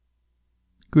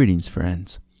Greetings,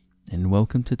 friends, and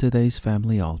welcome to today's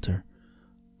Family Altar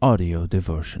audio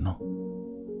devotional.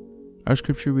 Our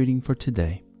scripture reading for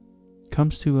today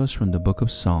comes to us from the book of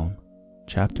Psalm,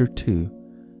 chapter 2,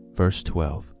 verse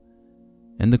 12,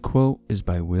 and the quote is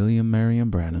by William Marion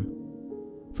Branham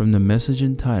from the message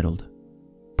entitled,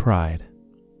 Pride.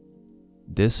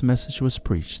 This message was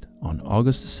preached on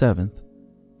August 7th,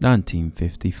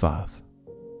 1955.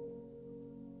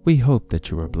 We hope that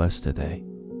you are blessed today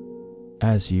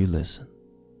as you listen.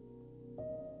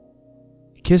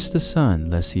 Kiss the Son,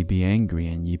 lest he be angry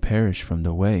and ye perish from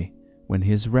the way, when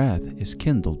his wrath is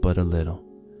kindled but a little.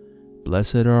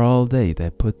 Blessed are all they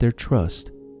that put their trust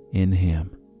in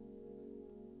him.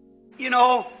 You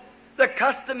know, the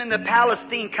custom in the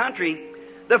Palestine country,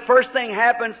 the first thing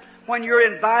happens when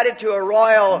you're invited to a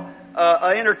royal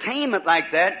entertainment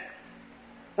like that.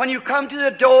 When you come to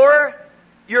the door,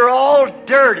 you're all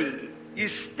dirty. You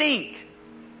stink.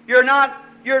 You're not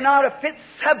a fit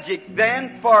subject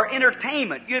then for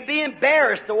entertainment. You'd be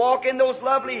embarrassed to walk in those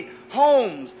lovely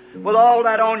homes with all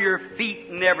that on your feet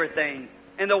and everything,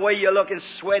 and the way you're looking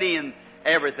sweaty and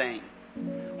everything.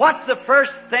 What's the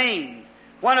first thing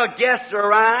when a guest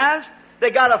arrives?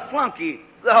 They got a flunky,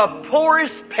 the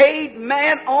poorest paid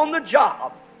man on the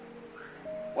job.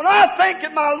 When I think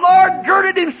that my Lord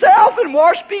girded himself and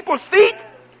washed people's feet,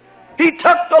 he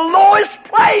took the lowest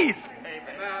place.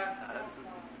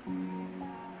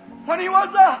 When he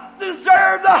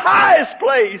deserved the highest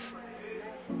place.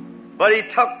 But he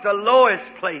took the lowest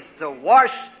place to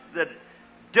wash the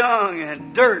dung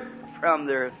and dirt from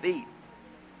their feet.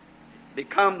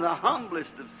 Become the humblest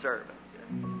of servants.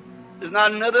 There's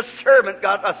not another servant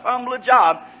got as humble a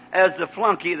job as the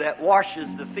flunky that washes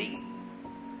the feet.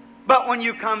 But when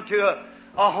you come to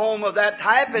a home of that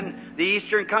type in the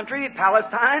eastern country,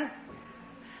 Palestine,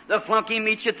 the flunky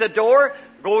meets you at the door,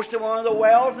 goes to one of the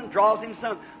wells and draws him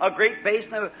a great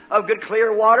basin of good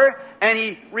clear water, and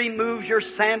he removes your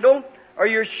sandal or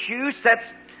your shoe, sets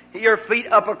your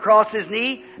feet up across his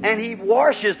knee, and he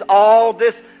washes all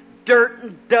this dirt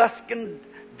and dust and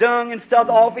dung and stuff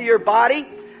off of your body,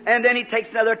 and then he takes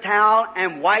another towel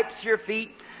and wipes your feet,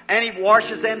 and he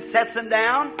washes them, sets them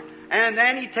down, and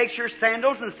then he takes your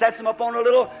sandals and sets them up on a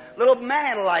little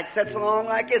mantle, like sets along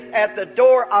like this at the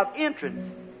door of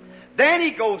entrance. Then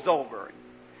he goes over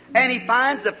and he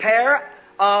finds a pair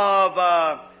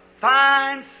of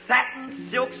fine satin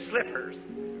silk slippers.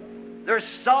 They're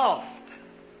soft.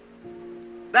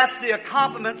 That's the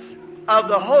accompaniments of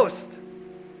the host.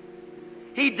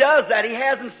 He does that. He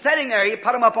has them sitting there. He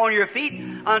put them up on your feet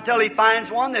until he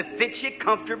finds one that fits you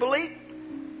comfortably.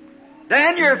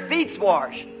 Then your feet's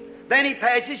washed. Then he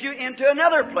passes you into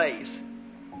another place.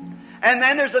 And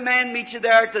then there's a man meets you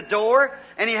there at the door,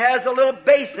 and he has a little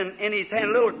basin in his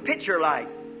hand, a little pitcher like.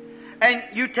 And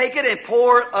you take it and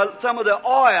pour some of the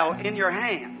oil in your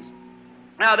hands.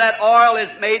 Now that oil is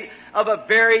made of a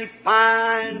very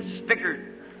fine spikenard.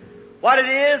 What it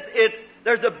is,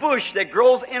 there's a bush that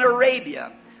grows in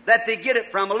Arabia that they get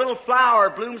it from. A little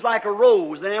flower blooms like a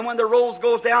rose, and then when the rose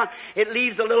goes down, it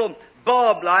leaves a little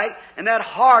bulb like, and that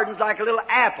hardens like a little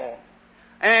apple.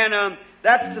 And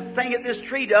that's the thing that this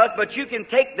tree does, but you can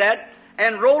take that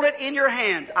and roll it in your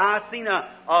hands. I seen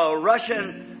a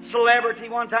Russian celebrity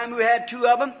one time who had two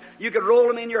of them. You could roll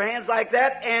them in your hands like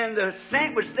that, and the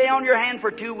scent would stay on your hand for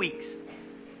 2 weeks.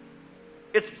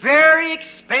 It's very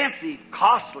expensive,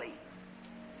 costly,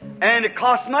 and it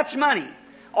costs much money.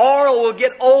 Oil will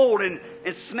get old and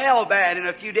smell bad in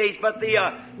a few days, but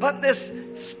put this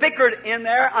spikenard in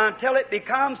there until it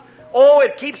becomes,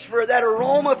 it keeps for that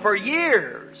aroma for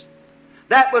years.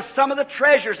 That was some of the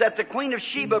treasures that the Queen of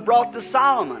Sheba brought to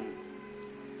Solomon.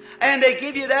 And they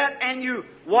give you that, and you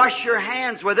wash your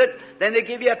hands with it. Then they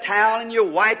give you a towel, and you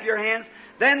wipe your hands.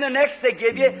 Then the next they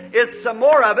give you is some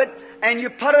more of it, and you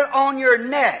put it on your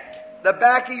neck, the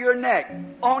back of your neck,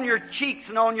 on your cheeks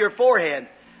and on your forehead.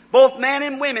 Both men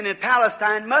and women in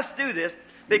Palestine must do this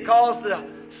because the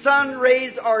sun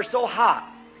rays are so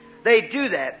hot. They do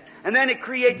that, and then it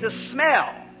creates a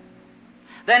smell.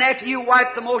 Then after you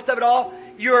wipe the most of it off,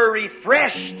 you're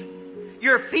refreshed.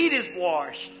 Your feet is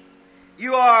washed.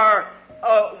 You are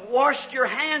washed. Your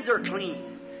hands are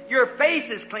clean. Your face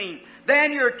is clean.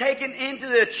 Then you're taken into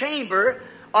the chamber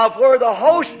of where the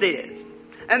host is.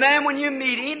 And then when you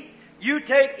meet him,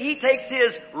 he takes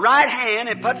his right hand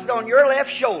and puts it on your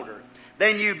left shoulder.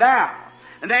 Then you bow.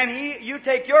 And then you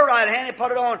take your right hand and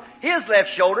put it on his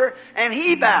left shoulder, and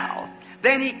he bows.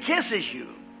 Then he kisses you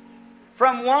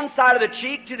from one side of the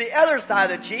cheek to the other side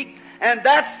of the cheek, and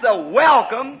that's the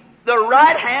welcome, the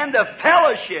right hand of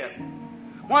fellowship.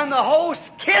 When the host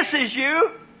kisses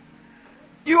you,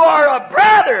 you are a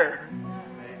brother.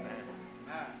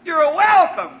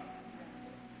 welcome.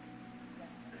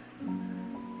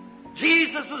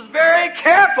 Jesus was very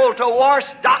careful to wash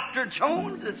Dr.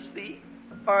 Jones's feet,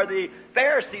 or the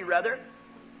Pharisee rather.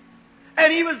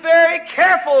 And he was very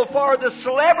careful for the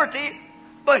celebrity,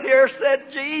 but here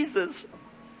said Jesus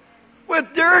with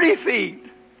dirty feet.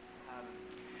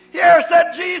 Here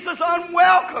said Jesus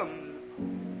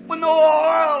unwelcome with no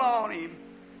oil on him.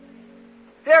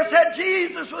 Here said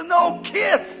Jesus with no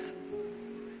kiss.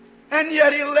 And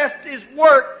yet he left his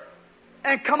work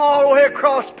and come all the way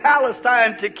across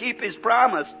Palestine to keep his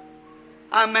promise.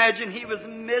 I imagine he was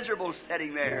miserable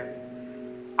sitting there.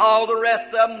 All the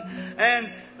rest of them, and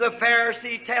the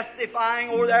Pharisee testifying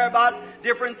over there about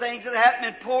different things that happened.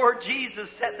 And poor Jesus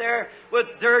sat there with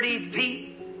dirty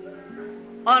feet,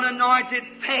 unanointed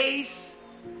face,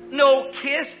 no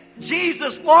kiss.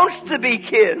 Jesus wants to be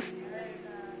kissed.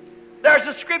 There's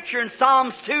a scripture in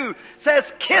Psalms 2 says,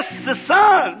 kiss the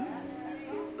Son,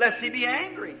 lest he be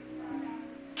angry.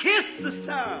 Kiss the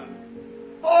Son.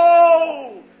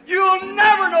 Oh, you'll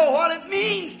never know what it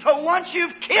means to once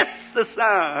you've kissed the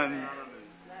Son.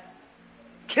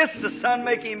 Kiss the Son,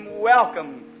 make Him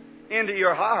welcome into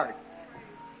your heart.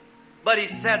 But he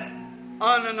said,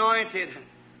 unanointed,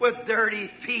 with dirty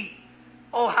feet.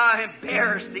 Oh, how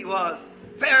embarrassed he was.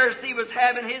 Pharisee was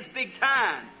having his big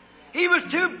time. He was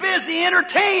too busy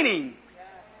entertaining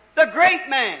the great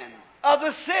man of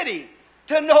the city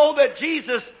to know that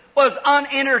Jesus was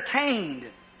unentertained.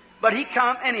 But he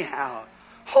come anyhow.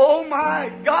 Oh my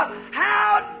God,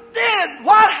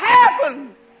 what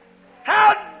happened?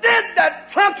 How did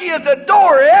that flunky at the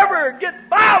door ever get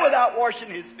by without washing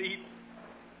his feet?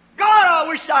 God, I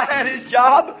wish I had his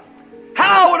job.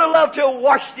 How I would have loved to have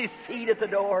washed his feet at the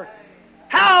door.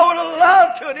 How I would have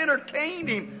loved to have entertained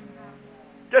him,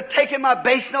 to take him my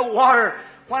basin of water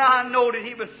when I know that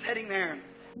he was sitting there.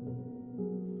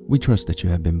 We trust that you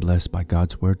have been blessed by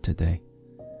God's Word today.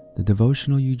 The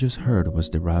devotional you just heard was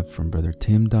derived from Brother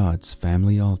Tim Dodd's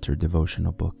Family Altar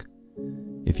devotional book.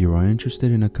 If you are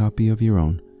interested in a copy of your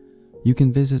own, you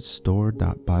can visit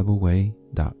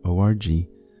store.bibleway.org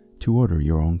to order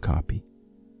your own copy.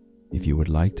 If you would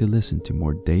like to listen to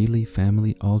more daily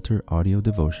Family Altar audio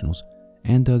devotionals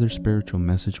and other spiritual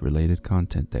message-related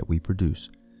content that we produce,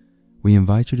 we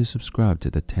invite you to subscribe to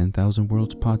the 10,000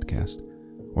 Worlds podcast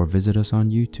or visit us on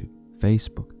YouTube,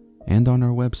 Facebook, and on our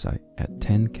website at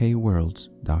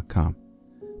 10kworlds.com.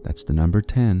 That's the number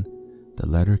 10, the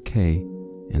letter K,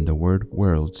 and the word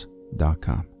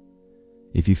worlds.com.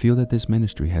 If you feel that this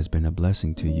ministry has been a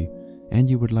blessing to you and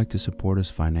you would like to support us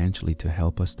financially to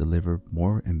help us deliver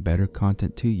more and better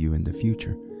content to you in the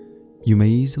future, you may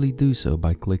easily do so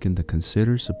by clicking the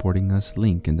Consider Supporting Us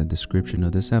link in the description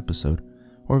of this episode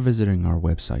or visiting our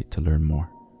website to learn more.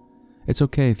 It's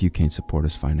okay if you can't support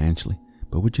us financially,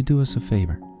 but would you do us a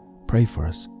favor? Pray for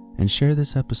us and share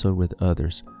this episode with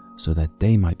others so that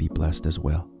they might be blessed as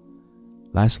well.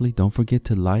 Lastly, don't forget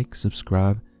to like,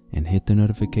 subscribe, and hit the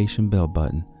notification bell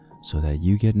button so that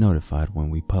you get notified when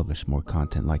we publish more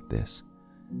content like this.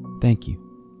 Thank you,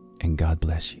 and God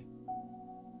bless you.